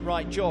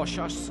Right, Josh,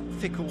 us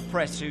fickle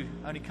press who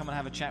only come and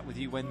have a chat with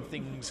you when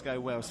things go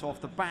well. So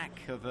off the back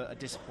of a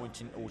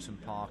disappointing Autumn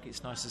Park,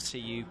 it's nice to see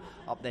you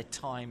up there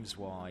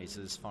times-wise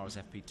as far as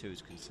FP2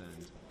 is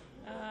concerned.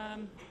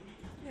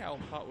 Yeah,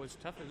 Autumn Park was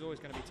tough. It was always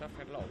going to be tough. We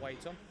had a lot of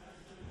weight on.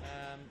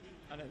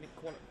 I don't think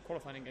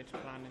qualifying didn't go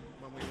to plan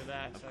when we were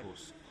there. Of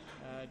course.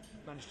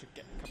 Managed to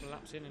get a couple of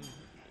laps in and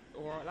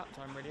all right lap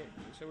time really.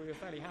 So we were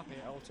fairly happy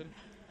at Alton.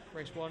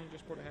 Race 1,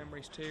 just brought it home.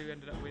 Race 2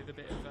 ended up with a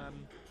bit of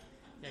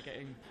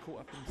getting caught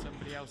up in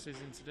somebody else's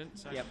incident.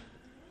 So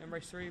in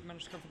race 3 we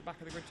managed to come from the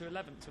back of the grid to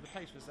 11th, so the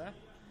pace was there.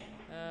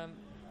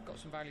 Got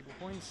some valuable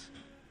points,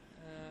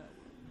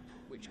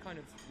 which kind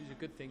of is a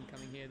good thing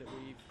coming here that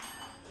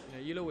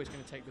you're always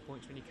going to take the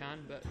points when you can,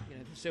 but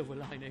the silver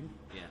lining,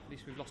 at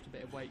least we've lost a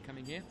bit of weight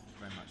coming here.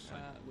 Very much so.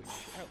 Which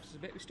helps us a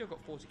bit. We've still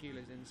got 40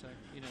 kilos in, so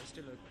it's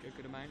still a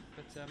good amount,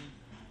 but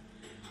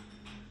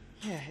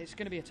it's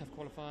going to be a tough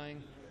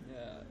qualifying.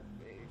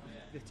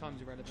 The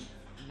time's irrelevant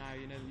now.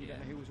 You don't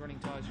know who was running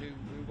tyres, who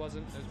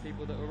wasn't. There's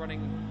people that were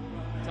running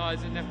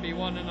tyres in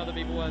FB1 and other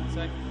people weren't,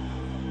 so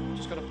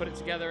just got to put it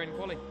together in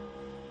quali.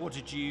 What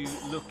did you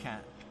look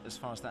at as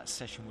far as that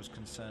session was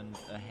concerned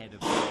ahead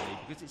of quali?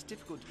 Because it's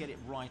difficult to get it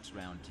right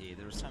around here.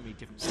 There are so many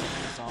different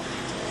sectors, aren't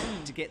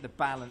there? To get the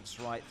balance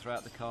right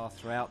throughout the car,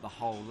 throughout the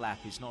whole lap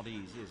is not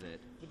easy, is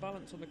it? The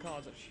balance on the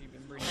car's actually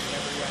been really good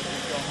everywhere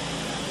we've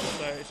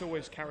gone, so it's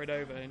always carried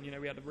over, and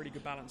we had a really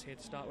good balance here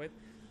to start with.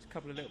 There's a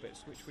couple of little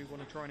bits which we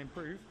want to try and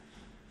improve.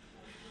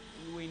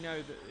 We know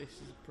that this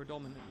is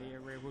predominantly a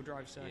rear-wheel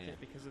drive circuit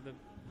because of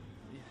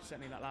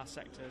certainly that last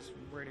sector is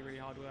really, really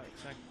hard work.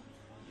 So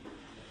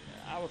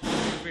our car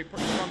seems to be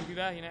pretty strong through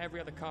there. Every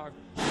other car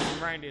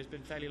around here has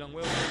been fairly long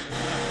wheel, so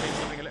that means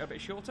something a little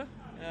bit shorter.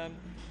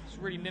 It's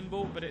really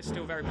nimble, but it's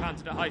still very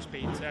planted at high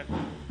speed. So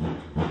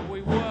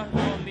we work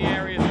on the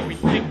areas that we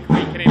think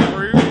we can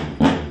improve,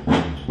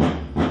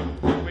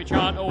 which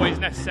aren't always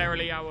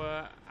necessarily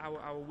our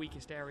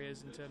weakest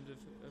areas in terms of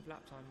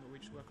lap time, but we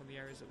just work on the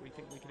areas that we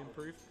think we can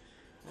improve.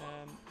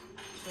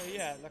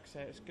 Like I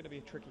say, it's going to be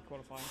a tricky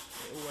qualifying.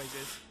 It always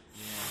is.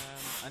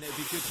 Yeah. And it would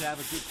be good to have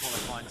a good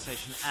qualifying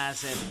session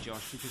as ever,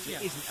 Josh, because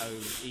it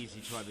isn't easy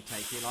to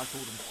overtake here, like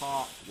Autumn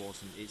Park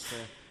wasn't. It's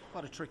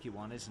quite a tricky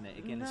one, isn't it?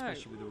 Again,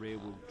 especially with the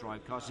rear-wheel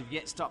drive cars. If you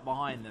get stuck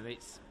behind them,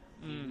 it's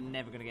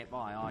never going to get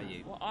by, are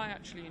you? Well, I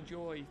actually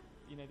enjoy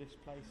this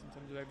place in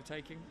terms of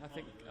overtaking. I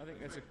think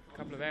there's a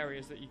couple of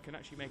areas that you can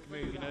actually make a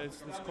move.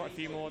 There's quite a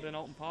few more than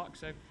Alton Park.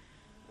 So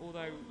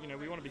although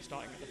we want to be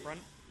starting at the front,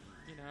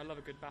 I love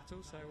a good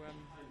battle. So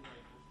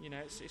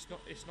it's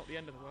not the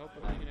end of the world,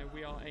 but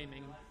we are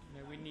aiming.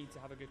 We need to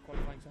have a good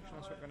qualifying session.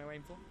 That's what we're going to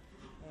aim for.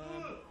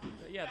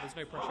 But there's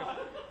no pressure.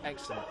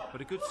 Excellent,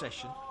 but a good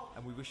session,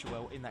 and we wish you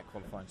well in that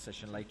qualifying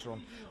session later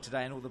on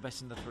today, and all the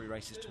best in the 3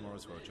 races tomorrow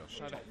as well,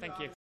 Josh. Thank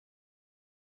you.